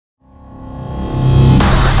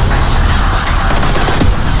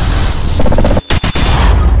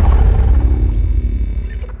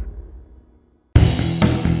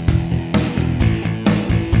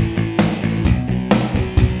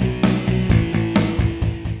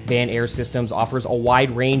Van Air Systems offers a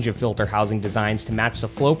wide range of filter housing designs to match the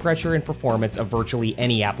flow pressure and performance of virtually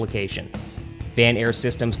any application. Van Air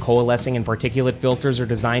Systems coalescing and particulate filters are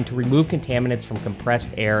designed to remove contaminants from compressed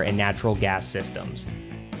air and natural gas systems.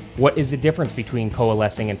 What is the difference between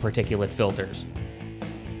coalescing and particulate filters?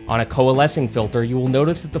 On a coalescing filter, you will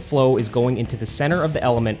notice that the flow is going into the center of the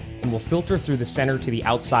element and will filter through the center to the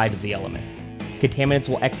outside of the element. Contaminants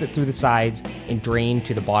will exit through the sides and drain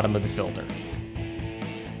to the bottom of the filter.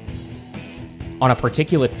 On a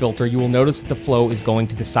particulate filter, you will notice that the flow is going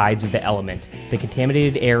to the sides of the element. The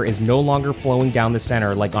contaminated air is no longer flowing down the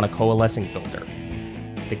center like on a coalescing filter.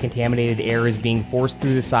 The contaminated air is being forced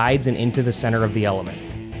through the sides and into the center of the element.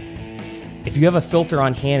 If you have a filter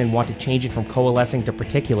on hand and want to change it from coalescing to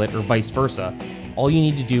particulate or vice versa, all you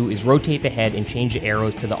need to do is rotate the head and change the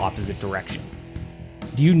arrows to the opposite direction.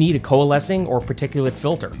 Do you need a coalescing or particulate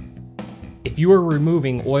filter? If you are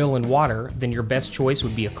removing oil and water, then your best choice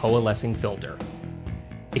would be a coalescing filter.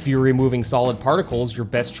 If you're removing solid particles, your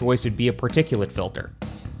best choice would be a particulate filter.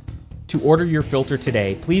 To order your filter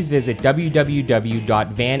today, please visit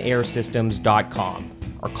www.vanAirSystems.com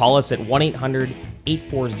or call us at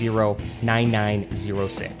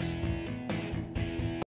 1-800-840-9906.